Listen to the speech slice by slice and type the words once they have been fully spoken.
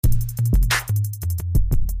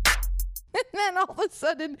then all of a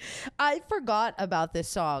sudden, I forgot about this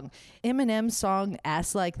song. Eminem's song,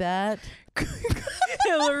 Ass Like That.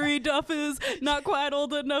 Hillary Duff is not quite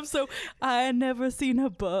old enough, so I never seen a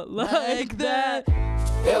butt like that.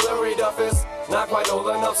 Hillary Duff is not quite old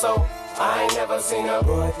enough, so I ain't never seen a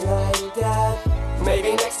butt like that.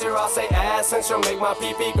 Maybe next year I'll say ass and she'll make my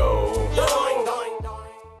pee-pee go. Doing, doing, doing.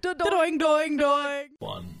 Doing, doing, doing.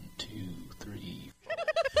 1, 2, 3.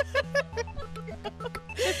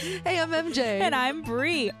 Hey, I'm MJ. And I'm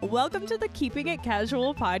Bree. Welcome to the Keeping It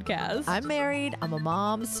Casual podcast. I'm married. I'm a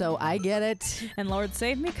mom, so I get it. And Lord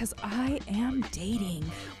save me, because I am dating.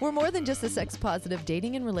 We're more than just a sex-positive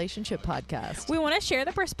dating and relationship podcast. We want to share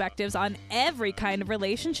the perspectives on every kind of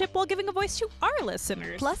relationship while giving a voice to our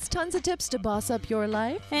listeners. Plus tons of tips to boss up your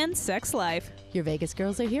life. And sex life. Your Vegas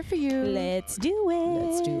girls are here for you. Let's do it.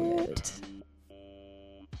 Let's do it.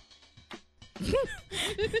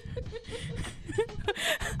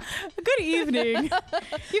 Good evening.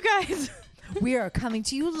 You guys. We are coming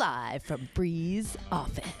to you live from Bree's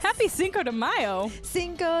office. Happy Cinco de Mayo.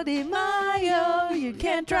 Cinco de Mayo, you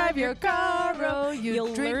can't drive your car, oh,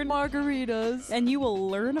 you'll drink margaritas. And you will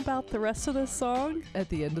learn about the rest of this song At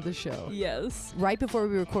the end of the show. Yes. Right before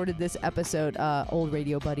we recorded this episode, old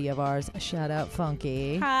radio buddy of ours, shout out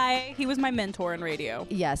Funky. Hi. He was my mentor in radio.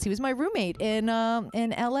 Yes, he was my roommate in LA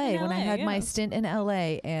when I had my yes. stint in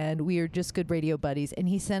LA, and we were just good radio buddies. And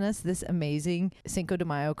he sent us this amazing Cinco de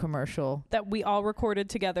Mayo commercial. That we all recorded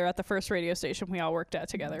together at the first radio station we all worked at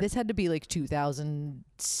together. This had to be like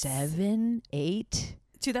 2007, 8.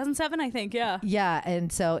 2007, I think, yeah. Yeah,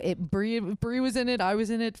 and so Bree was in it, I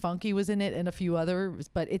was in it, Funky was in it, and a few others.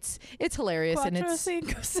 But it's hilarious, and it's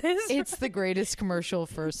the greatest commercial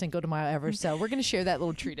for Cinco de Mayo ever. So we're gonna share that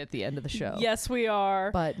little treat at the end of the show. Yes, we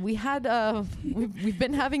are. But we had we've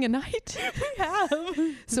been having a night. We have.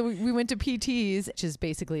 So we went to PT's, which is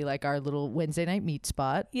basically like our little Wednesday night meet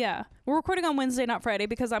spot. Yeah, we're recording on Wednesday, not Friday,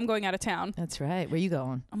 because I'm going out of town. That's right. Where you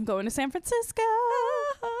going? I'm going to San Francisco.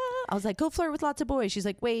 I was like, go flirt with lots of boys. She's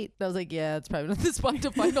like, wait. I was like, yeah, it's probably not the spot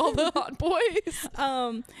to find all the hot boys.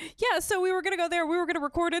 Yeah, so we were going to go there. We were going to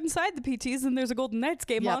record inside the PTs, and there's a Golden Knights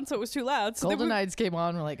game on, so it was too loud. So Golden Knights came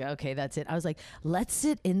on. We're like, okay, that's it. I was like, let's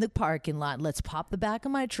sit in the parking lot. Let's pop the back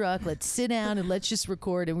of my truck. Let's sit down and let's just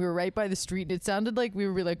record. And we were right by the street, and it sounded like we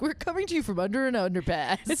were like, we're coming to you from under an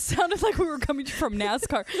underpass. It sounded like we were coming from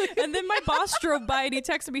NASCAR. And then my boss drove by, and he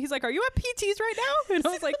texted me. He's like, are you at PT's right now? And I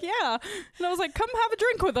was like, yeah. And I was like, come have a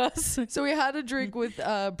drink with us. So we had a drink with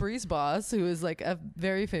Bree's boss, who is like a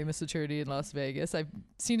very famous attorney in Las Vegas. I've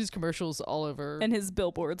seen his commercials all over. And his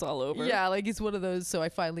billboards all over. Yeah, like he's one of those. So I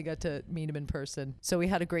finally got to meet him in person. So we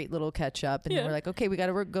had a great little catch up. And then we're like, okay, we got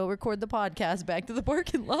to go record the podcast back to the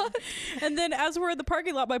parking lot. And then as we're in the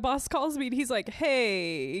parking lot, my boss calls me and he's like,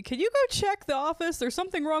 hey, can you go check the office? There's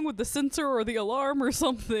something wrong with the sensor or the alarm or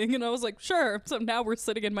something. And I was like, sure. So now we're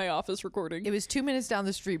sitting in my office recording. It was 2 minutes down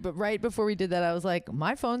the street. But right before we did that, I was like,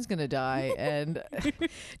 my phone's going to die. And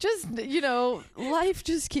just, life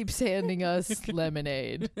just keeps handing us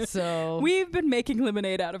lemonade. So we've been making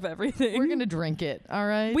lemonade out of everything. We're going to drink it. All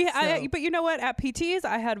right. But you know what? At PT's,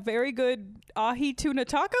 I had very good ahi tuna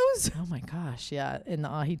tacos. Oh my gosh. Yeah. And the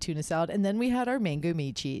ahi tuna salad. And then we had our mango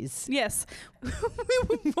meat cheese. Yes.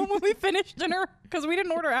 When we finished dinner, because we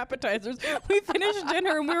didn't order appetizers, we finished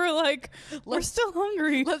dinner and we were like, we're still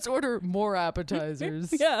hungry. Let's order more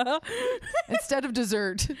appetizers. Yeah. Instead of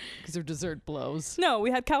dessert, because their dessert blows. No,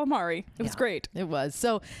 we had calamari. It was great. It was.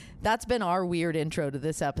 So that's been our weird intro to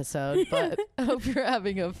this episode. But I hope you're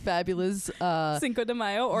having a fabulous Cinco de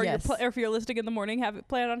Mayo, or yes. or if you're listening in the morning,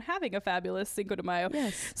 plan on having a fabulous Cinco de Mayo.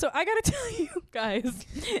 Yes. So I gotta tell you guys,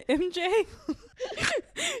 MJ,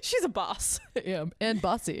 she's a boss. I am, and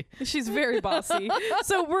bossy. She's very bossy.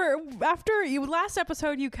 So last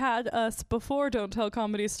episode you had us before Don't Tell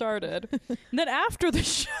Comedy started. And then after the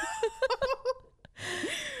show,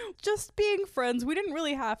 just being friends, we didn't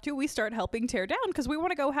really have to. We start helping tear down because we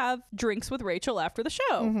want to go have drinks with Rachel after the show.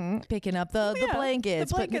 Mm-hmm. Picking up the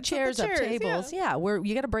blankets, putting the chairs up, tables. Yeah,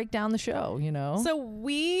 you got to break down the show, So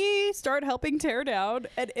we start helping tear down,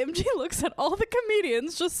 and MJ looks at all the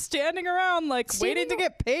comedians just standing around waiting to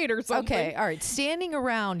get paid or something. Okay, all right. Standing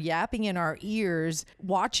around, yapping in our ears,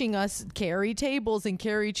 watching us carry tables and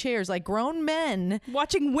carry chairs like grown men.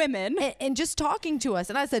 Watching women. And just talking to us.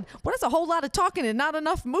 And I said, well, that's a whole lot of talking and not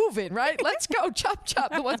enough moving, right? Let's go. Chop,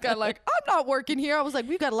 chop. The one's got like, I'm not working here. I was like,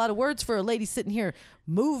 we've got a lot of words for a lady sitting here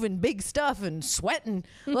moving big stuff and sweating.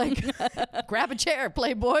 Like, grab a chair,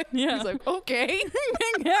 playboy. Yeah. He's like, okay.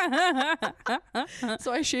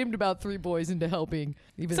 So I shamed about 3 boys into helping.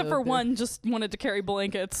 Except for one just wanted to carry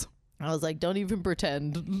blankets. I was like, don't even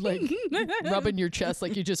pretend, like rubbing your chest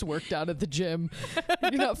like you just worked out at the gym.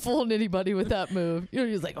 You're not fooling anybody with that move. You know,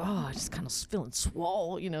 you're like, oh, I just kind of feeling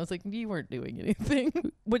swole. You know, it's like you weren't doing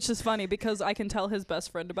anything. Which is funny because I can tell his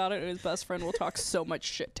best friend about it, and his best friend will talk so much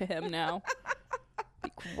shit to him now.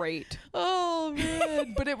 Be great. Oh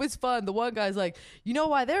man, but it was fun. The one guy's like, you know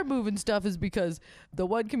why they're moving stuff is because the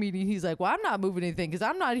one comedian, he's like, well, I'm not moving anything because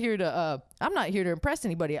I'm not here to impress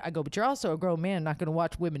anybody. I go, but you're also a grown man, not going to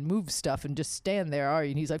watch women move stuff and just stand there, are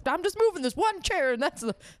you? And he's like, I'm just moving this one chair, and that's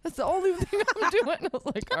the only thing I'm doing. I was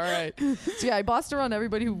like, all right. So yeah, I bossed around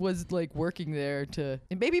everybody who was like working there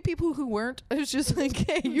and maybe people who weren't. I was just like,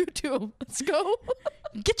 hey, you two, let's go.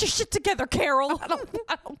 Get your shit together, Carol. I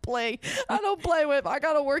don't play with. I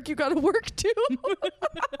gotta work. You gotta work too.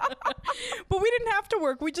 But we didn't have to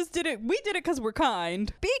work. We just did it. We did it because we're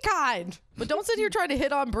kind. Be kind, but don't sit here trying to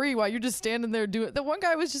hit on Brie while you're just standing there doing. The one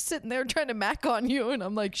guy was just sitting there trying to mac on you, and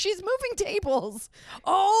I'm like, she's moving tables.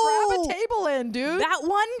 Oh, grab a table in, dude. that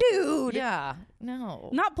one dude. Yeah, no,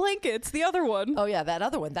 Not blankets. The other one. Oh yeah, that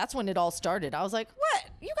other one. That's when it all started. I was like, what?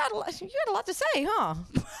 You got a lot to say, huh?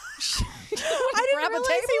 I didn't realize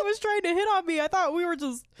he was trying to hit on me. I thought we were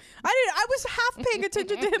just. I was half paying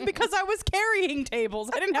attention to him because I was carrying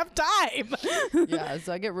tables. I didn't have time. Yeah,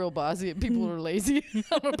 so I get real bossy and people are lazy.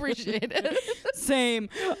 I don't appreciate it. Same.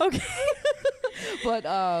 Okay.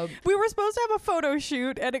 But we were supposed to have a photo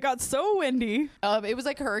shoot and it got so windy. it was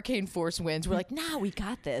like hurricane force winds. We're like, nah, we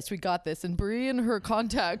got this. And Brie and her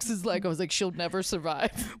contacts is like, I was like, she'll never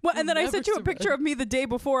survive. Well, and then I sent you a picture of me the day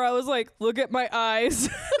before. I was like, look at my eyes.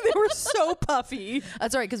 They were so puffy.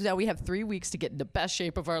 That's all right, because now we have 3 weeks to get in the best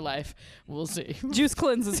shape of our life. We'll see. Juice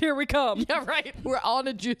cleanses. Here we come. Yeah, right. We're on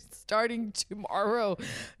a juice starting tomorrow.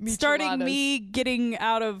 Starting me getting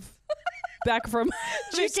out of back from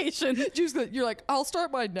vacation. Juice, you're like, I'll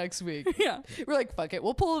start mine next week. Yeah. We're like, fuck it.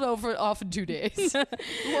 We'll pull it off in 2 days.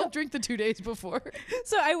 We'll drink the 2 days before.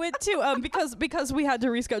 So I went to because we had to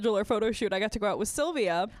reschedule our photo shoot. I got to go out with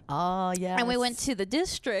Sylvia. Oh yeah. And we went to the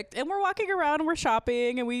district and we're walking around and we're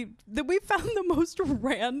shopping and we found the most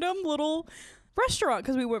random little restaurant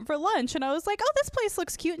because we went for lunch and I was like, oh, this place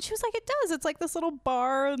looks cute, and she was like, it does. It's like this little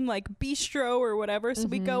bar and like bistro or whatever. So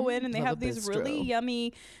we go in and they have these really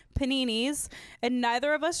yummy paninis, and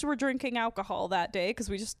neither of us were drinking alcohol that day because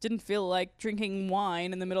we just didn't feel like drinking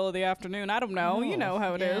wine in the middle of the afternoon. I don't know. You know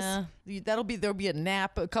how it is. There'll be a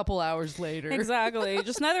nap a couple hours later. Exactly.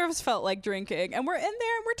 Just neither of us felt like drinking, and we're in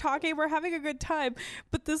there and we're talking, we're having a good time,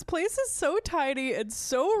 but this place is so tiny and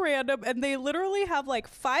so random, and they literally have like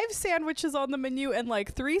 5 sandwiches on the menu and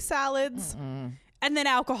like 3 salads and then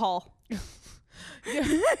alcohol.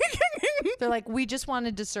 They're like, we just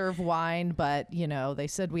wanted to serve wine, but you know, they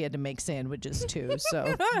said we had to make sandwiches too.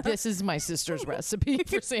 So this is my sister's recipe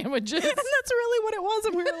for sandwiches. And that's really what it was.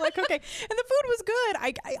 And we were like, okay. And the food was good.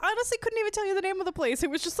 I honestly couldn't even tell you the name of the place.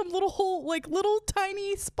 It was just some little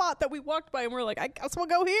tiny spot that we walked by, and we're like, I guess we'll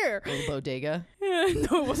go here. A little bodega.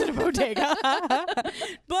 No, it wasn't a bodega.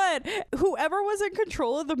 But whoever was in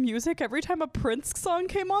control of the music, every time a Prince song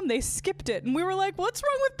came on, they skipped it. And we were like, what's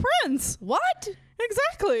wrong with Prince? What?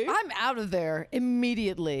 Exactly. I'm out of there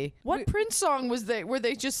immediately. What Prince song was they? Were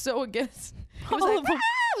they just so against? It was like,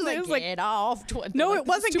 It was like, get off. No, like, it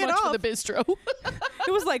wasn't too get much off. for the bistro.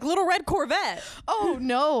 It was like Little Red Corvette. Oh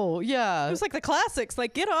no, yeah. It was like the classics.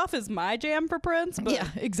 Like Get Off is my jam for Prince. But yeah,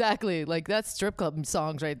 exactly. Like that's strip club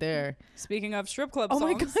songs right there. Speaking of strip club songs. Oh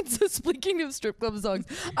my god! So speaking of strip club songs,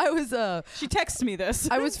 I was she texted me this.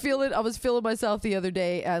 I was feeling myself the other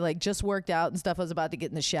day. I like just worked out and stuff. I was about to get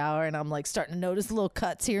in the shower, and I'm like starting to notice little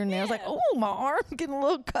cuts here and there. I was like, oh, my arm getting a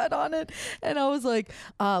little cut on it, and I was like,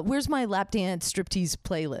 where's my lap dance striptease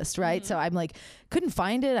playlist? Right. So I'm like, couldn't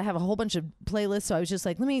find it. I have a whole bunch of playlists, so I was just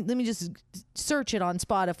like, let me just search it on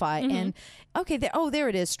Spotify, and okay, there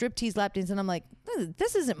it is, striptease lap dance, and I'm like,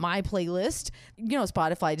 this isn't my playlist. You know,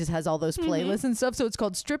 Spotify just has all those playlists and stuff, so it's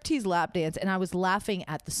called striptease lap dance, and I was laughing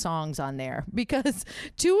at the songs on there because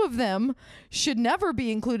 2 of them should never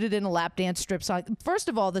be included in a lap dance strip song. First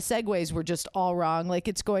of all, the segues were just all wrong. Like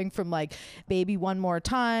it's going from like Baby One More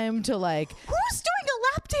Time to like, who's doing a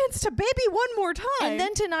lap dance to Baby One More Time? And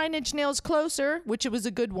then to 9 Inch Nails Closer, which it was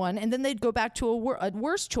a good one, and then they'd go back to a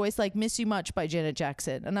worse choice like Miss You Much by Janet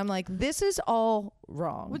Jackson, and I'm like, this is all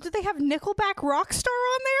wrong. Did they have Nickelback Rockstar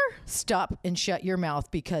on there? Stop and shut your mouth,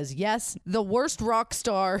 because yes, the worst rock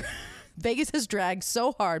star Vegas Has Dragged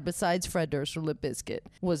So Hard, besides Fred Durst from Limp Bizkit,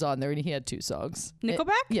 was on there, and he had 2 songs.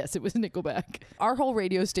 Nickelback? Yes, it was Nickelback. Our whole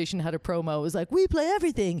radio station had a promo. It was like, we play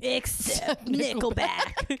everything Except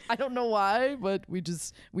Nickelback. I don't know why, but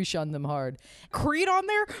we shunned them hard. Creed on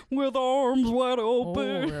there with arms wide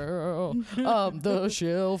open. Oh, well, the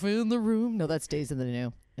shelf in the room. No, that's Days of the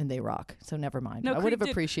New, and they rock. So never mind. No, I would have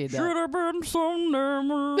Creed appreciated Should that. have been some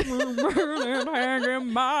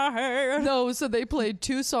hanging my head. No, so they played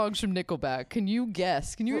 2 songs from Nickelback. Can you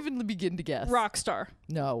guess? Can you even begin to guess? Rockstar.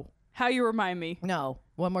 No. How You Remind Me. No.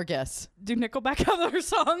 One more guess. Do Nickelback have other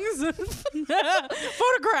songs?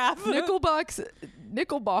 Photograph. Nickelbox.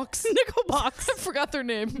 Nickelbox. I forgot their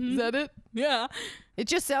name. Is that it? Yeah. It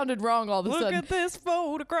just sounded wrong all of a Look sudden. at this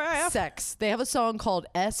photograph. Sex. They have a song called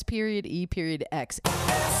S.E.X.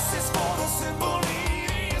 S is for the simple, E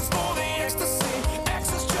is for the ecstasy.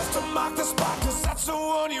 X is just to mark the spot, 'cause that's the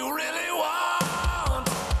one you really want.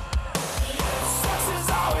 Sex is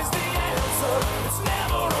always the answer. It's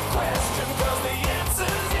never a question, 'cause the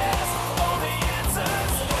answer's yes. Oh, the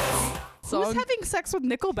answer's yes. Who's Song. having sex with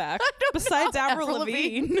Nickelback besides Avril Avril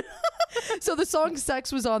Lavigne? So the song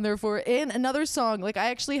Sex was on there for, and another song, like I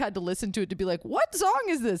actually had to listen to it to be like, what song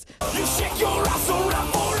is this? You shake your ass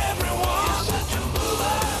around for everyone.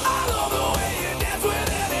 I love the way you dance with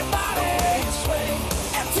anybody.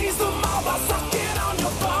 And tease them all by sucking on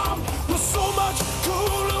your thumb. You're so much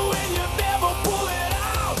cooler when you never pull it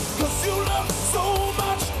out. 'Cause you look so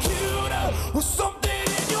much cuter with something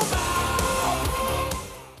in your mouth.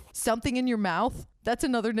 Something in Your Mouth. That's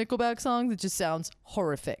another Nickelback song that just sounds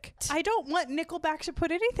horrific. I don't want Nickelback to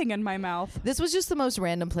put anything in my mouth. This was just the most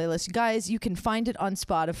random playlist. Guys, you can find it on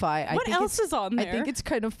Spotify. What else is on I think there? it's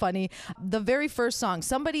kind of funny. The very first song,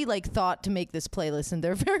 somebody like thought to make this playlist, and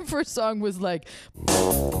their very first song was like,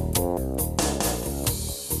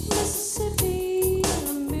 Mississippi in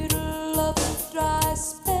the middle of a dry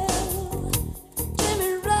spell.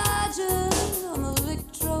 Jimmy Rogers on the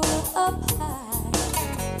Victrola up high.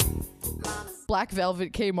 Black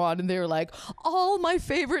Velvet came on, and they were like, all my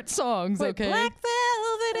favorite songs, okay? Black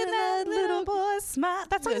velvet and that little boy's smile.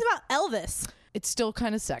 That song's about Elvis. It's still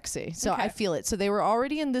kind of sexy. So Okay. I feel it. So they were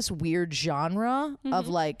already in this weird genre of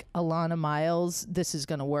like Alana Miles, this is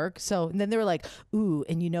going to work. So and then they were like, ooh,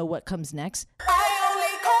 and you know what comes next? I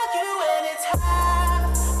only call you when it's high.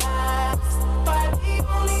 But the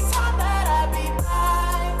only time that I be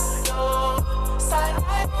by your side,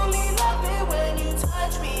 I only love it when you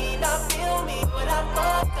touch me, not feel me when I'm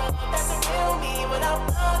fucked up. That's a real me when I'm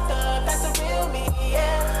fucked up. That's a real me,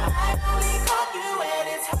 yeah. I only call you when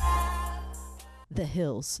it's high. The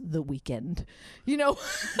Hills, The Weekend. You know?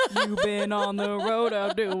 You've been on the road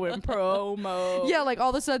of doing promo. Yeah, like all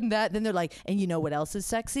of a sudden that, then they're like, and you know what else is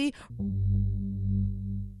sexy?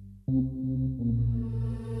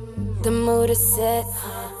 The mood is set,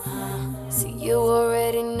 so you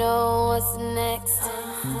already know what's next.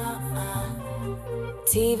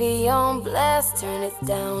 TV on blast, turn it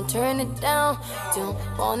down, turn it down. Don't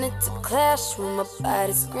want it to clash with my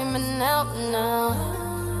body screaming out now.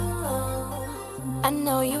 I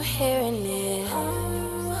know you hearing it.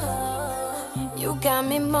 You got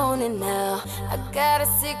me moaning now. I got a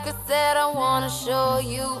secret that I wanna show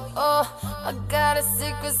you. Oh, I got a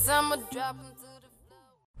secret, I'ma drop into the floor.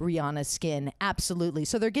 Rihanna's Skin, absolutely.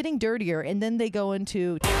 So they're getting dirtier, and then they go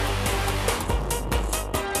into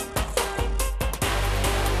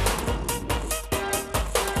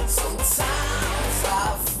Sometimes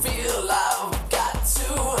I feel I've got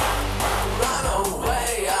to run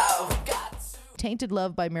away. I've got to. Tainted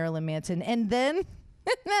Love by Marilyn Manson. And then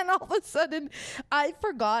all of a sudden, I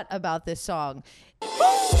forgot about this song.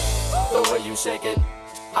 The way you shake it,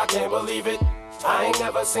 I can't believe it. I ain't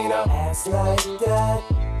never seen a ass like that.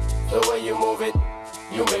 The way you move it,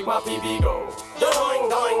 you make my PB go doing,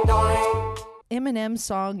 doing, doing. Eminem's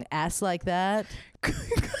song, Ass Like That.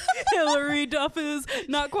 Hillary Duff is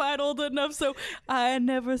not quite old enough, so I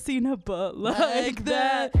never seen a butt like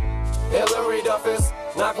that. Hillary Duff is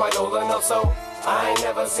not quite old enough, so I ain't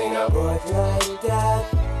never seen a butt like that.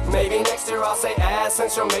 Maybe next year I'll say ass and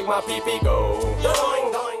she'll make my PP go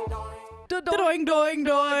doing, doing, doing. Doing, doing,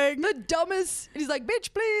 doing. The dumbest. And he's like,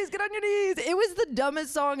 bitch, please get on your knees. It was the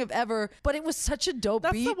dumbest song of ever, but it was such a dope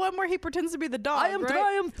That's beat. the one where he pretends to be the dog. I am right?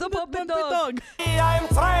 Triumph, the puppet dog. I am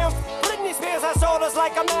Triumph. Britney Spears has shoulders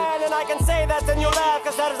like a man, and I can say that and you laugh,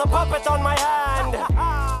 cause that is a puppet on my hand.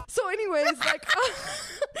 So anyways, like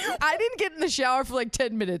I didn't get in the shower for like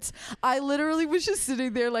 10 minutes. I literally was just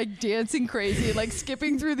sitting there like dancing crazy and like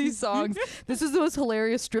skipping through these songs. This is the most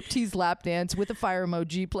hilarious striptease lap dance with a fire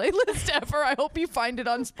emoji playlist ever. I hope you find it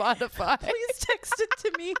on Spotify. Please text it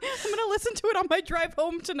to me. I'm gonna listen to it on my drive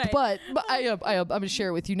home tonight. But I'm gonna share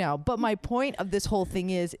it with you now. But my point of this whole thing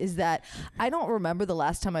is that I don't remember the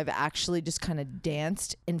last time I've actually just kind of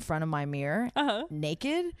danced in front of my mirror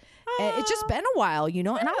naked. And it's just been a while, you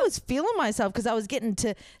know, and I was feeling myself because I was getting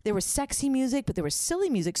to, there was sexy music, but there was silly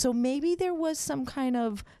music. So maybe there was some kind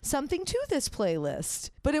of something to this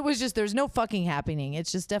playlist, but it was just, there's no fucking happening. It's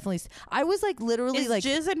just definitely, I was like literally Is like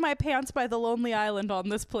Jizz in My Pants by The Lonely Island on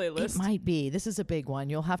this it playlist? might be. This is a big one.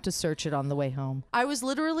 You'll have to search it on the way home. I was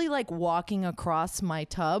literally like walking across my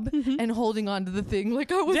tub and holding onto the thing like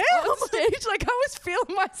I was on stage, like I was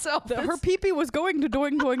feeling myself. Her pee-pee was going to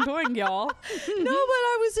doing, y'all. No, but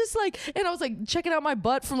I was just like, and I was like checking out my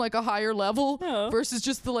butt from like a higher level versus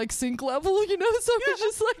just the like sink level, you know? So I was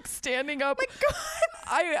just like standing up. Oh my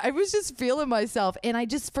God. I was just feeling myself, and I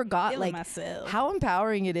just forgot Feeling like myself. how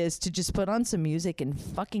empowering it is to just put on some music and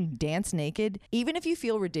fucking dance naked. Even if you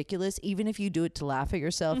feel ridiculous, even if you do it to laugh at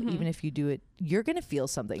yourself, even if you do it, you're gonna feel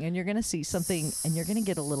something and you're gonna see something and you're gonna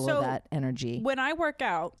get a little So, of that energy. When I work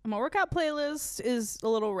out, my workout playlist is a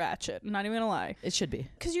little ratchet. I'm not even gonna lie. It should be.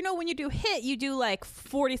 Because you know when you do HIIT, you do like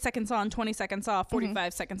 40 seconds on, 20 seconds off,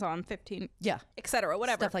 45 seconds on, 15, Yeah. etc.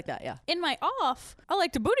 Whatever. Stuff like that, yeah. In my off, I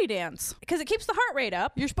like to booty dance because it keeps the heart rate up.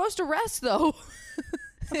 You're supposed to rest though.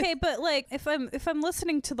 Okay, but like if I'm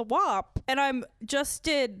listening to the WAP and I'm just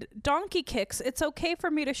did donkey kicks, it's okay for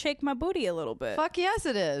me to shake my booty a little bit. Fuck yes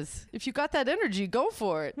it is. If you got that energy, go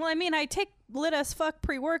for it. Well, I mean, I take lit as fuck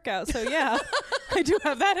pre-workout, so yeah, I do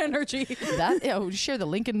have that energy. That share the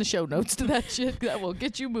link in the show notes to that shit. That will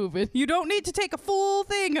get you moving. You don't need to take a full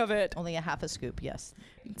thing of it. Only a half a scoop, yes.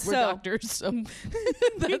 We're So- doctors, so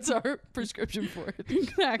that's our prescription for it.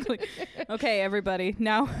 Exactly. Okay, everybody.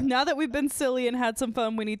 Now that we've been silly and had some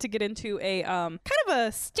fun, we need to get into a kind of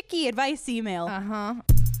a sticky advice email.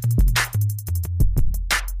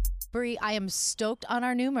 Brie, I am stoked on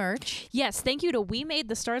our new merch. Yes, thank you to We Made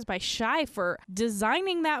the Stars by Shy for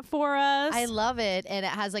designing that for us. I love it, and it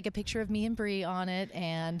has like a picture of me and Brie on it,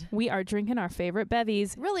 and We are drinking our favorite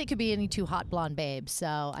bevies. really it could be any two hot blonde babes,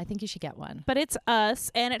 so I think you should get one. But it's us,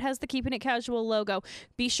 and it has the Keeping It Casual logo.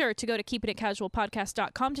 Be sure to go to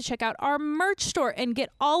keepingitcasualpodcast.com to check out our merch store and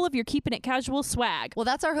get all of your Keeping It Casual swag. Well,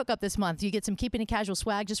 that's our hookup this month. You get some Keeping It Casual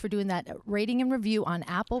swag just for doing that rating and review on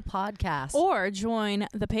Apple Podcasts. Or join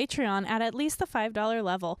the Patreon at least the $5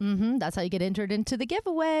 level. That's how you get entered into the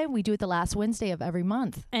giveaway. We do it the last Wednesday of every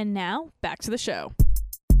month. And now, back to the show.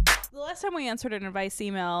 The last time we answered an advice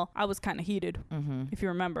email, I was kind of heated, if you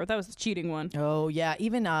remember. That was the cheating one. Oh, yeah.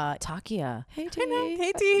 Even Takia. Hey, T.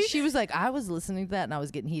 Hey, T. She was like, I was listening to that and I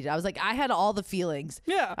was getting heated. I was like, I had all the feelings.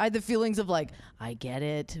 Yeah. I had the feelings of like, I get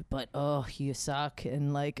it, but oh, you suck.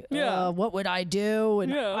 And like, Yeah. what would I do? And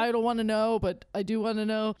Yeah. I don't want to know, but I do want to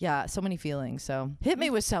know. Yeah, so many feelings. So hit me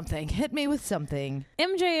with something. Hit me with something.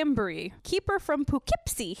 MJ and Bree, keeper from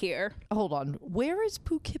Poughkeepsie here, Hold on. Where is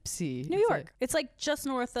Poughkeepsie? New York. It's like just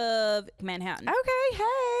north of Manhattan. Okay.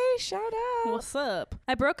 Hey, shout out. What's up?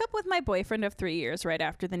 I broke up with my boyfriend of 3 years right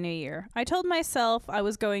after the new year. I told myself I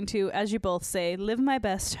was going to, as you both say, live my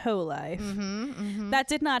best hoe life. That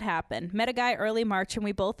did not happen. Met a guy early March and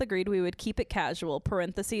we both agreed we would keep it casual,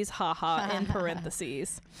 parentheses, haha, in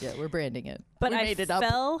parentheses. Yeah, we're branding it. But we I made it up.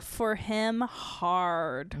 fell for him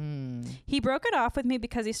hard. He broke it off with me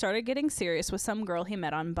because he started getting serious with some girl he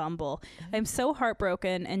met on Bumble. I'm so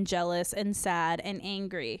heartbroken and jealous and sad and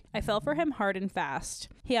angry. I fell for him hard and fast.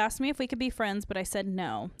 He asked me if we could be friends, but I said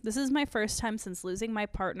no. This is my first time since losing my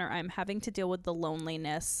partner. I'm having to deal with the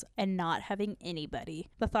loneliness and not having anybody.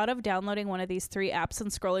 The thought of downloading one of these 3 apps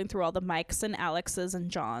and scrolling through all the Mikes and Alexes and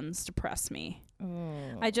Johns depress me.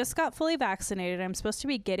 I just got fully vaccinated. I'm supposed to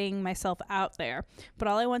be getting myself out there, but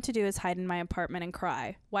all I want to do is hide in my apartment and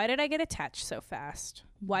cry. Why did I get attached so fast?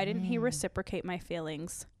 Why didn't he reciprocate my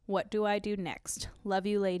feelings? What do I do next? Love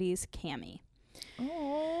you, ladies. Cammie.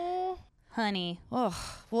 Oh. Honey. Oh,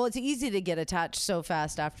 well, it's easy to get attached so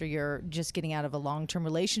fast after you're just getting out of a long-term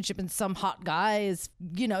relationship and some hot guy is,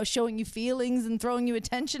 showing you feelings and throwing you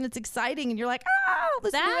attention. It's exciting. And you're like,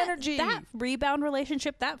 this new energy. That rebound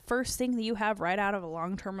relationship, that first thing that you have right out of a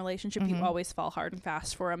long-term relationship, you always fall hard and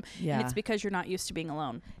fast for him. Yeah. And it's because you're not used to being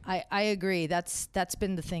alone. I agree. That's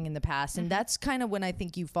been the thing in the past. And that's kind of when I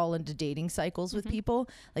think you fall into dating cycles with people.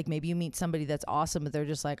 Like maybe you meet somebody that's awesome, but they're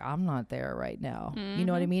just like, I'm not there right now. You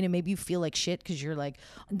know what I mean? And maybe you feel like shit because you're like,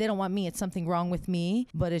 they don't want me. It's something wrong with me.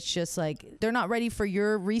 But it's just like they're not ready for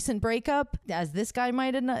your recent breakup, as this guy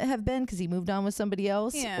might have been because he moved on with somebody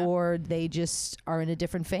else, or they just are in a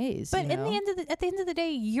different phase. But at the end of the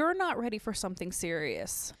day, you're not ready for something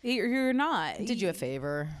serious. You're not. Did you a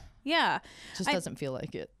favor? Yeah. Just doesn't feel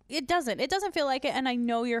like it. It doesn't feel like it. And I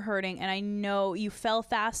know you're hurting, and I know you fell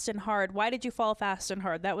fast and hard. Why did you fall fast and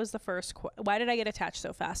hard? That was the first why did I get attached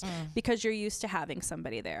so fast? Because you're used to having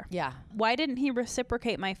somebody there. Yeah. Why didn't he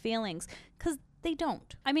reciprocate my feelings? Because they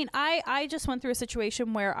don't. I mean, I just went through a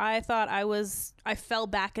situation where I thought I fell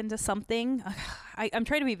back into something. I'm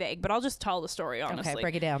trying to be vague, but I'll just tell the story, honestly. Okay,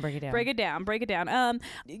 break it down. Break it down.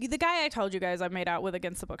 The guy I told you guys I made out with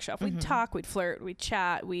against the bookshelf, we'd talk, we'd flirt, we'd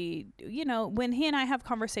chat, when he and I have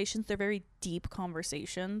conversations, they're very deep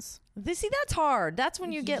conversations. See, that's hard. That's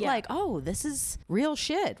when you get like, oh, this is real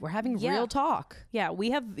shit. We're having real talk. Yeah,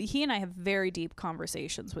 he and I have very deep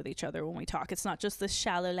conversations with each other when we talk. It's not just this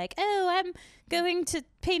shallow, like, oh, I'm going to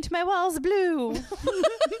paint my walls blue.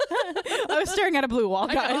 I was staring at a blue wall,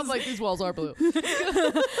 guys. I'm like, these walls are blue. But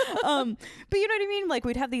you know what I mean? Like,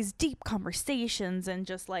 we'd have these deep conversations and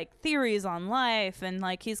just like theories on life, and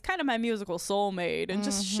like he's kind of my musical soulmate and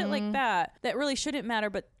just shit like that really shouldn't matter,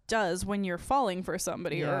 but does when you're falling for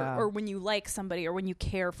somebody or when you like somebody or when you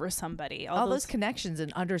care for somebody. All those connections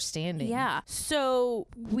and understanding. Yeah. So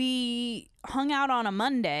we hung out on a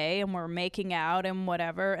Monday and we're making out and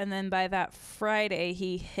whatever, and then by that Friday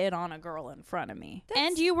he hit on a girl in front of me.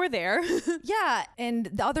 And you were there. Yeah, and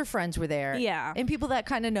the other friends were there. Yeah. And people that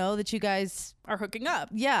kind of know that you guys are hooking up.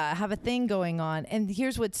 Yeah, have a thing going on. And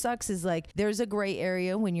here's what sucks is like there's a gray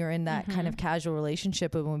area when you're in that kind of casual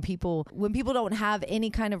relationship, and when people don't have any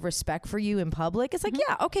kind of respect for you in public, it's like,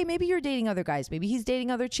 yeah, okay, maybe you're dating other guys, maybe he's dating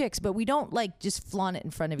other chicks, but we don't like just flaunt it in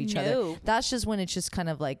front of each other. That's just when it's just kind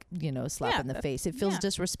of like, slap in the face. It feels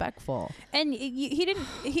disrespectful. And he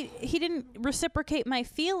didn't reciprocate my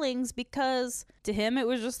feelings because to him it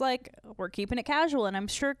was just like, we're keeping it casual. And I'm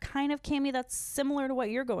sure kind of, Cami, that's similar to what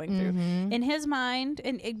you're going through. In his mind,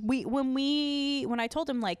 and when I told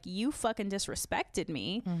him like, you fucking disrespected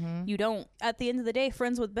me, you don't, at the end of the day,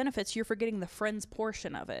 friends with benefits, you're forgetting the friends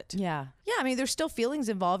portion of it. Yeah. I mean, there's still feelings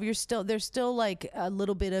involved. There's still like a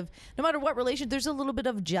little bit of, no matter what relation, there's a little bit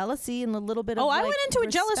of jealousy and a little bit of I like, went into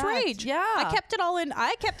respect. a jealous rage. Yeah. I kept it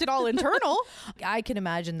all internal. I can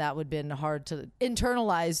imagine that would have been hard to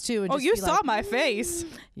internalize too. And You saw my face.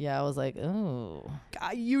 Yeah, I was like, oh.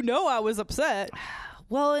 I was upset.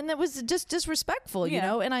 Well, and it was just disrespectful, you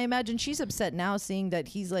know? And I imagine she's upset now seeing that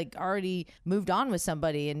he's like already moved on with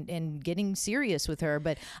somebody and getting serious with her.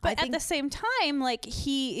 But I think at the same time, like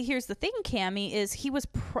here's the thing, Cami, is he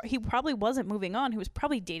probably wasn't moving on. He was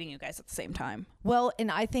probably dating you guys at the same time. Well,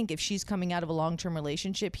 and I think if she's coming out of a long-term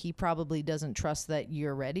relationship, he probably doesn't trust that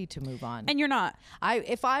you're ready to move on. And you're not.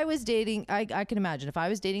 If I was dating, I can imagine if I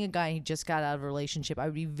was dating a guy and he just got out of a relationship, I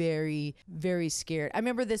would be very, very scared. I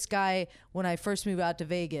remember this guy when I first moved out to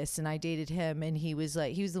Vegas and I dated him, and he was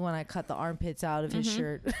the one I cut the armpits out of his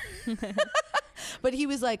shirt. But he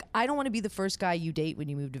was like, I don't want to be the first guy you date when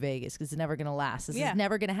you move to Vegas because it's never going to last. This is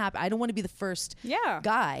never going to happen. I don't want to be the first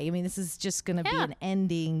guy. I mean, this is just going to be an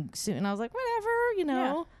ending soon. And I was like,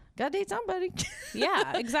 whatever, gotta date somebody.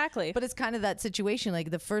 Yeah, exactly. But it's kind of that situation. Like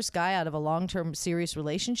the first guy out of a long-term serious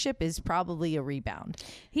relationship is probably a rebound.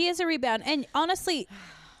 He is a rebound. And honestly,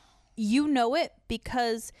 you know it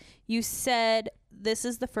because you said, this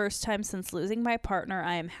is the first time since losing my partner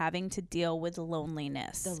I am having to deal with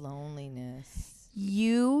loneliness. The loneliness.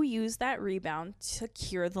 You use that rebound to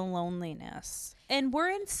cure the loneliness. And we're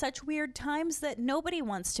in such weird times that nobody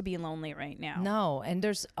wants to be lonely right now. No, and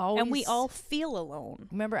there's always... And we all feel alone.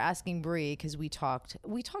 Remember asking Brie, because we talked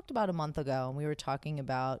about a month ago, and we were talking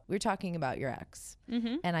about your ex.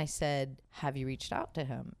 And I said, have you reached out to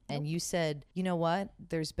him? And you said, you know what?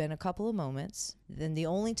 There's been a couple of moments. Then the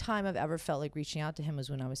only time I've ever felt like reaching out to him was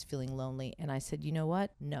when I was feeling lonely. And I said, you know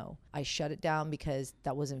what? No. I shut it down because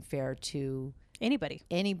that wasn't fair to...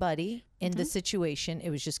 Anybody in the situation. It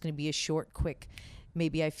was just going to be a short, quick,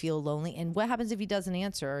 maybe I feel lonely. And what happens if he doesn't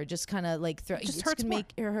answer or just kind of like it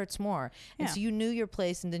hurts more. Yeah. And so you knew your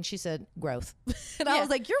place. And then she said growth. And I was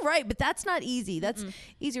like, you're right, but that's not easy. That's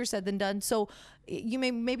easier said than done. So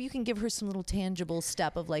maybe you can give her some little tangible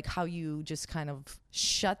step of like how you just kind of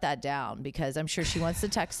shut that down, because I'm sure she wants to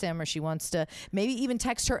text him, or she wants to maybe even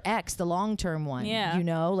text her ex, the long-term one. Yeah.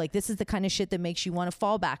 Like this is the kind of shit that makes you want to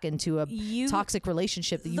fall back into a toxic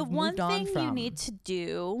relationship that you've moved on from. The one thing you need to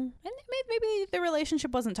do, and maybe the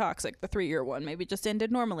relationship wasn't toxic, the 3-year one, maybe just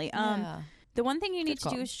ended normally. The one thing you need to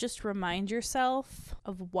call. do is just remind yourself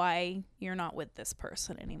of why you're not with this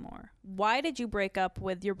person anymore. Why did you break up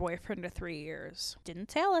with your boyfriend of 3 years? Didn't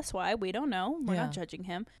tell us why. We don't know. We're not judging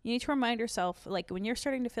him. You need to remind yourself, like when you're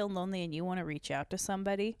starting to feel lonely and you want to reach out to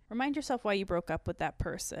somebody, remind yourself why you broke up with that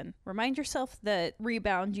person. Remind yourself that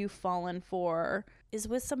rebound you've fallen for is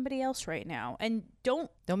with somebody else right now. And don't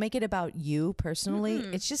make it about you personally.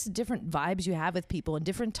 It's just different vibes you have with people and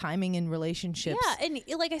different timing in relationships. Yeah, and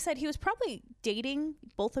like I said, he was probably dating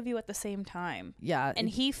both of you at the same time. Yeah. And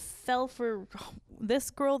he fell for this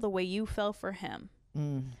girl the way you fell for him.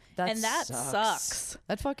 That sucks.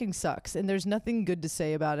 That fucking sucks. And there's nothing good to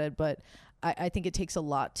say about it, but I think it takes a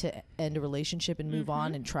lot to end a relationship and move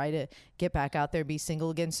on and try to get back out there, be single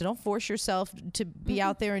again. So don't force yourself to be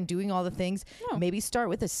out there and doing all the things. No. Maybe start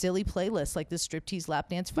with a silly playlist like the striptease lap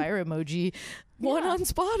dance fire emoji one on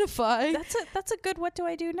Spotify. That's a good what do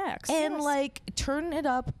I do next? And like turn it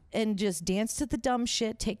up and just dance to the dumb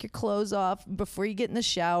shit. Take your clothes off before you get in the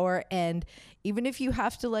shower. And even if you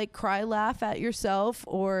have to like cry, laugh at yourself,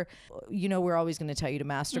 or, you know, we're always going to tell you to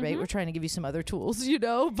masturbate. We're trying to give you some other tools, you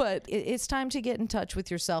know, but it's time to get in touch with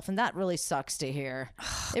yourself. And that really sucks to hear.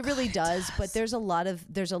 It really does. But there's a lot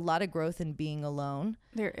of growth in being alone.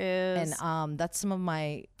 There is. And that's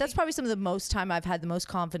probably some of the most time I've had the most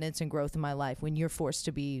confidence and growth in my life, when you're forced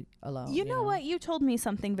to be alone. You know what? You told me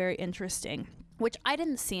something very interesting, which I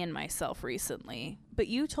didn't see in myself recently. But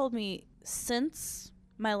you told me since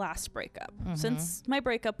my last breakup, since my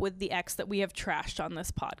breakup with the ex that we have trashed on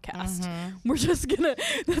this podcast, we're just gonna,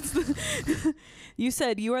 you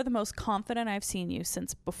said you are the most confident I've seen you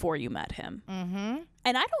since before you met him.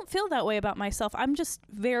 And I don't feel that way about myself. I'm just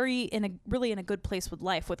really in a good place with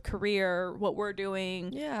life, with career, what we're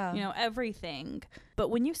doing, you know, everything. But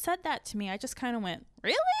when you said that to me, I just kind of went,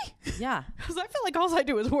 really? Yeah. Because I feel like all I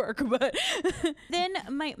do is work. But then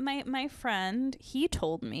my friend, he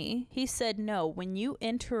told me, he said, no, when you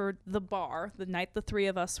entered the bar, the night the three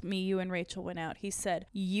of us, me, you, and Rachel went out, he said,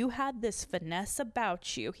 you had this finesse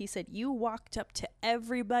about you. He said, you walked up to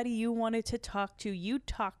everybody you wanted to talk to. You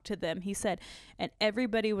talked to them. He said, and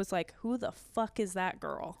everybody was like, who the fuck is that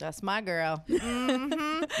girl? That's my girl.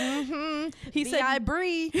 He said, I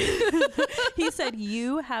Bree. he said,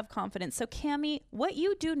 you have confidence. So Cammie, what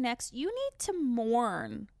you do next, you need to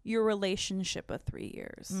mourn your relationship of 3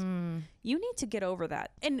 years. You need to get over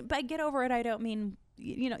that. And by get over it, I don't mean,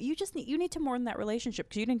 you know, you need to mourn that relationship,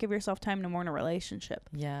 because you didn't give yourself time to mourn a relationship.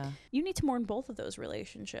 Yeah. You need to mourn both of those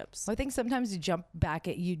relationships. Well, I think sometimes you jump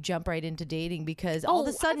right into dating, because all of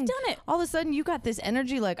a sudden, I've done it. All of a sudden you got this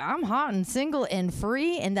energy like, I'm hot and single and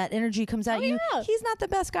free, and that energy comes out you. Yeah. He's not the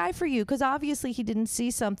best guy for you, because obviously he didn't see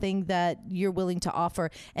something that you're willing to offer,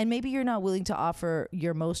 and maybe you're not willing to offer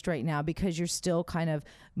your most right now because you're still kind of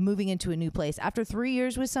moving into a new place. After 3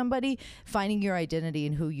 years with somebody, finding your identity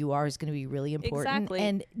and who you are is going to be really important. Exactly.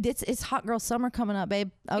 And it's hot girl summer coming up,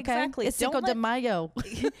 babe. Okay. Exactly. It's Cinco de Mayo.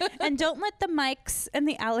 And don't let the Mikes and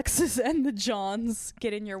the Alexes and the Johns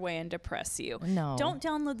get in your way and depress you. No. Don't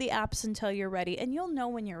download the apps until you're ready, and you'll know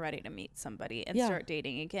when you're ready to meet somebody and start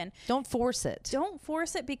dating again. Don't force it. Don't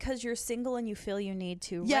force it because you're single and you feel you need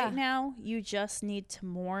to. Yeah. Right now, you just need to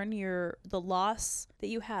mourn the loss that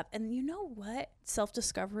you have. And you know what?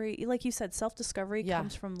 Self-discovery, like you said, self-discovery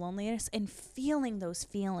comes from loneliness and feeling those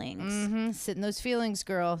feelings. Sit in those feelings,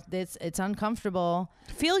 girl. It's uncomfortable.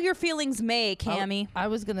 Feel your feelings, Cammie. I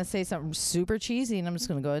was gonna say something super cheesy, and I'm just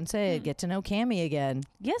gonna go ahead and say it. Get to know Cammie again.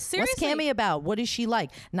 Yes, seriously. What's Cammie about? What is she like?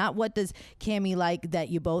 Not what does Cammie like that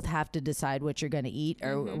you both have to decide what you're gonna eat,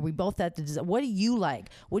 or we both have to decide. What do you like?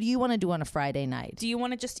 What do you want to do on a Friday night? Do you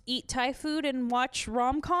want to just eat Thai food and watch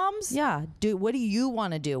rom-coms? Yeah. What do you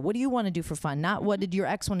want to do? What do you want to do for fun? Not what did your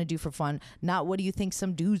ex want to do for fun? Not what do you think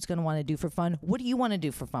some dude's gonna want to do for fun? What do you want to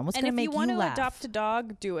do for fun? What's And gonna if make you want to laugh? adopt a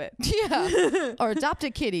dog, do it. Yeah. Or adopt a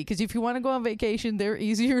kitty, because if you want to go on vacation, they're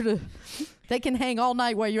easier to. They can hang all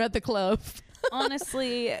night while you're at the club.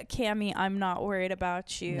 Honestly, Cammie, I'm not worried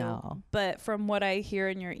about you. No. But from what I hear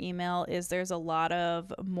in your email is there's a lot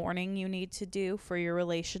of mourning you need to do for your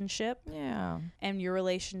relationship Yeah. and your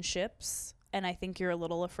relationships. And I think you're a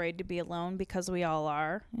little afraid to be alone, because we all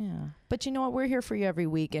are. Yeah. But you know what? We're here for you every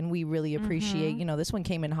week, and we really appreciate, you know, this one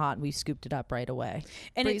came in hot and we scooped it up right away.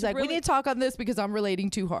 And Bree's it's like, really, we need to talk on this because I'm relating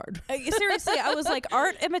too hard. seriously, I was like,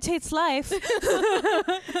 art imitates life.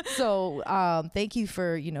 So thank you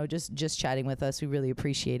for, you know, just chatting with us. We really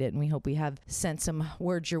appreciate it, and we hope we have sent some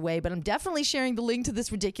words your way. But I'm definitely sharing the link to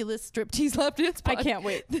this ridiculous striptease lap dance I can't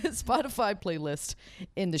wait. the Spotify playlist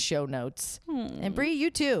in the show notes. And Bree,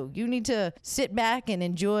 you too. You need to sit back and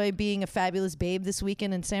enjoy being a fabulous babe this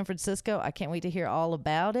weekend in San Francisco. I can't wait to hear all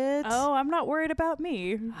about it. Oh, I'm not worried about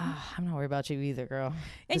me. I'm not worried about you either, girl.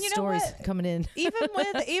 And the you know stories what? coming in.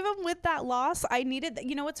 even with that loss, I needed.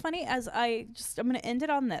 You know what's funny? I'm going to end it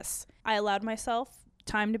on this. I allowed myself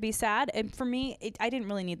time to be sad, and for me, I didn't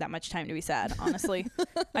really need that much time to be sad. Honestly,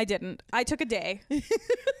 I didn't. I took a day.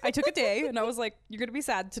 And I was like, "You're going to be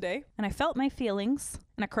sad today," and I felt my feelings,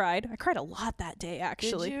 and I cried. I cried a lot that day,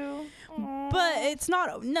 actually. Did you? But it's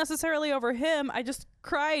not necessarily over him. I just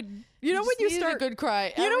cried. You know when you start a good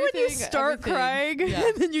cry. You know when you start everything. crying Yeah.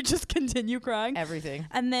 and then you just continue crying. Everything.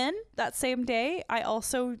 And then that same day, I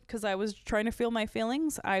also, because I was trying to feel my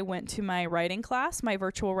feelings, I went to my writing class, my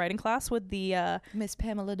virtual writing class with the Miss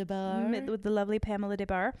Pamela DeBar. with the lovely Pamela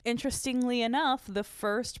DeBar. Interestingly enough, the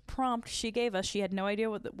first prompt she gave us, she had no idea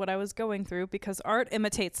what I was going through because art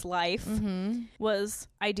imitates life, was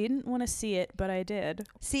I didn't want to see it, but I did.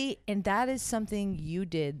 See, and that is something you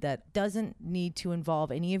did that doesn't need to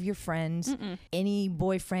involve any of your friends, any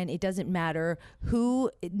boyfriend. It doesn't matter who.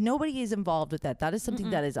 Nobody is involved with that. That is something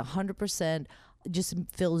that is 100% just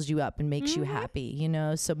fills you up and makes you happy, you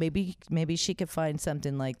know? So maybe she could find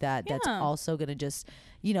something like that that's also going to just,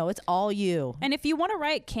 you know, it's all you. And if you want to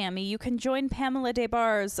write, Cammie, you can join Pamela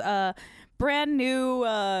DeBar's brand new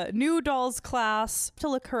new dolls class. To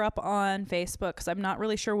look her up on Facebook because I'm not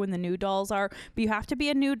really sure when the new dolls are, but you have to be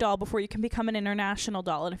a new doll before you can become an international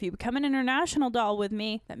doll. And if you become an international doll with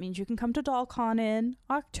me, that means you can come to DollCon in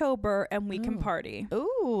October and we can party.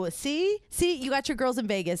 Ooh, see, you got your girls in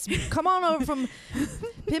Vegas. Come on over from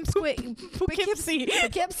Poughkeepsie.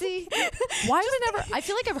 Why have I never? I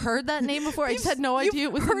feel like I've heard that name before. I just had no idea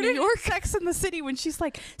it was in heard New it York. in Sex in the City when she's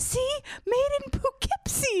like, "See, made in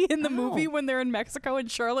Poughkeepsie" in the movie when they're in Mexico and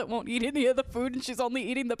Charlotte won't eat any of the food and she's only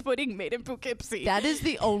eating the pudding made in Poughkeepsie. That is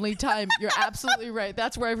the only time. You're absolutely right.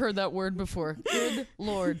 That's where I've heard that word before. Good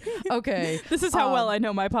Lord. Okay. This is how well I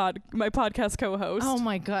know my podcast co-host. Oh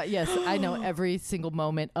my God. Yes, I know every single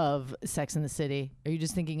moment of Sex in the City. Are you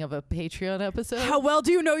just thinking of a Patreon episode? How well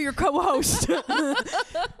do you know your co-host?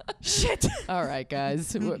 Shit. All right,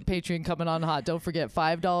 guys. Patreon coming on hot. Don't forget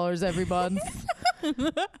 $5 every month.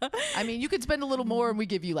 I mean, you could spend a little more and we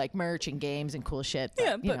give you like merch and games and cool shit. But,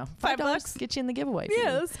 Yeah, you but know, $5 get you in the giveaway. Too.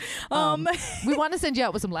 Yes. We want to send you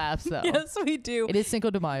out with some laughs, though. Yes, we do. It is Cinco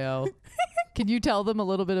de Mayo. Can you tell them a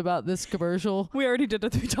little bit about this commercial? We already did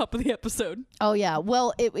it at the top of the episode. Oh, yeah.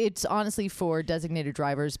 Well, it's honestly for designated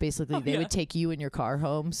drivers. Basically, they would take you in your car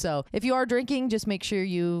home. So if you are drinking, just make sure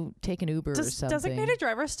you take an Uber or Does something. designated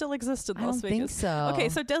drivers still exist in I Las don't Vegas? think so. Okay,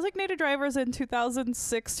 so designated drivers in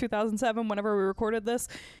 2006, 2007, whenever we recorded this,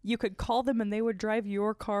 you could call them and they would drive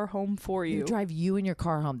your car home for They you. would drive you in your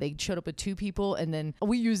car home. They showed up with 2 people, and then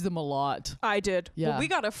we used them a lot. I did. Yeah. Well, we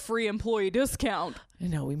got a free employee discount. I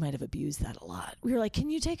know we might have abused that a lot. We were like, "Can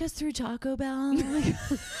you take us through Taco Bell?"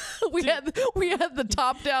 we had the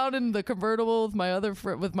top down in the convertible with my other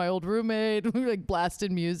with my old roommate. We were like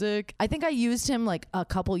blasting music. I think I used him like a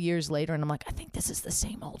couple years later, and I'm like, I think this is the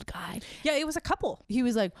same old guy. Yeah, it was a couple. He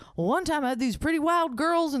was like, well, one time I had these pretty wild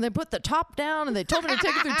girls, and they put the top down, and they told me to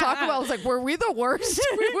take it through Taco Bell. I was like, were we the worst?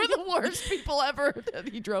 We were the worst people ever. And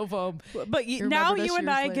he drove home. But You now remembered us you and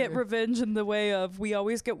years I get later. revenge in the way of we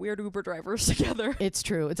always get weird Uber drivers together. It's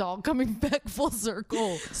true. It's all coming back full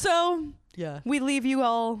circle. So Yeah. we leave you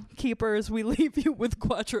all keepers. We leave you with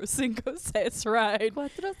Cuatro Cinco Seis Ride. 4,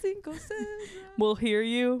 5, 6. We'll hear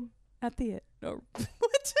you at the end. No.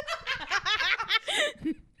 What?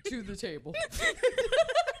 To the table.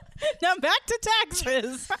 Now back to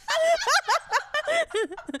taxes.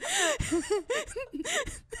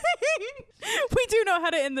 We do know how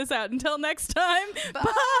to end this out. Until next time.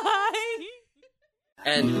 Bye.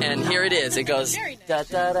 And here it is. It goes da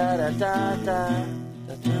da da da da da.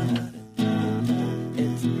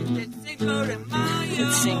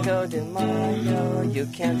 It's Cinco de Mayo. You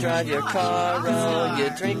can't drive your car. Oh, you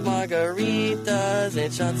drink margaritas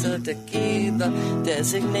and shots of tequila.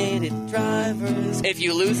 Designated drivers. If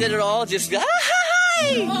you lose it at all, just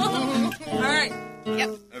hi. All right. Yep.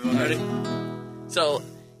 Everyone ready? So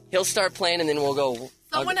he'll start playing, and then we'll go.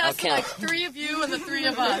 Someone I'll has count. 3 of you and the 3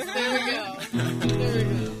 of us. There we go.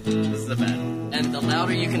 This is the bet. And the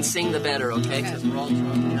louder you can sing, the better, okay? Because we're all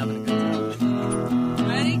drunk and having a good time.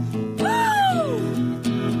 Ready? Woo!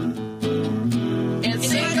 It's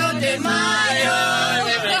Cinco de Mayo!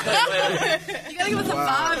 You gotta give us a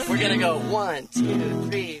vibe. We're gonna go 1, 2,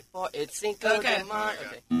 3, 4. It's Cinco de Mayo.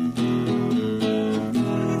 Okay.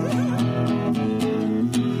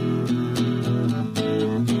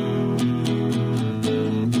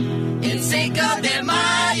 It's Cinco de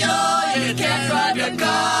Mayo. You can't drive your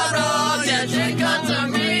car. Oh, you drink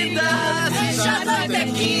margaritas.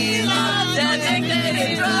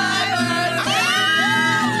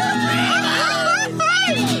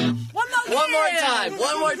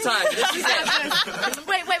 more time. This is it.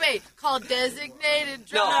 Wait. Called designated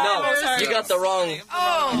No, driver. you got the wrong.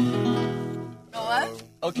 What?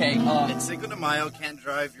 Okay, It's Cinco de Mayo, can't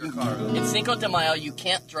drive your car. it's Cinco de Mayo, you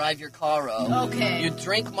can't drive your car. Okay. You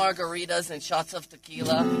drink margaritas and shots of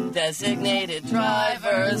tequila. Designated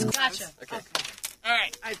drivers. Gotcha. Okay. All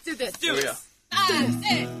right, do this. Here we go. 5,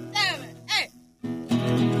 6, 7, 8.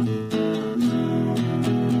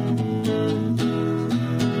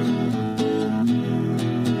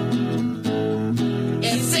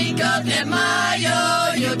 It's Cinco de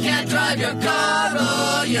Mayo, you can't drive your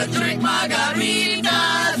car. You drink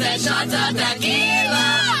margaritas and shots of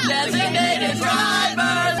tequila. Designated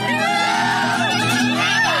drivers.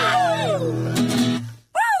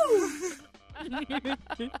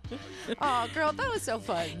 Oh, girl, that was so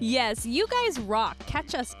fun. Yes, you guys rock.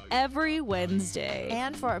 Catch us every Wednesday.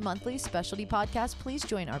 And for our monthly specialty podcast, please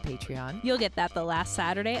join our Patreon. You'll get that the last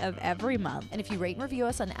Saturday of every month. And if you rate and review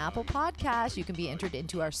us on Apple Podcasts, you can be entered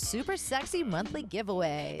into our super sexy monthly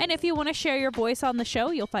giveaway. And if you want to share your voice on the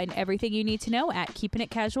show, you'll find everything you need to know at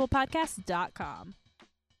keepingitcasualpodcast.com.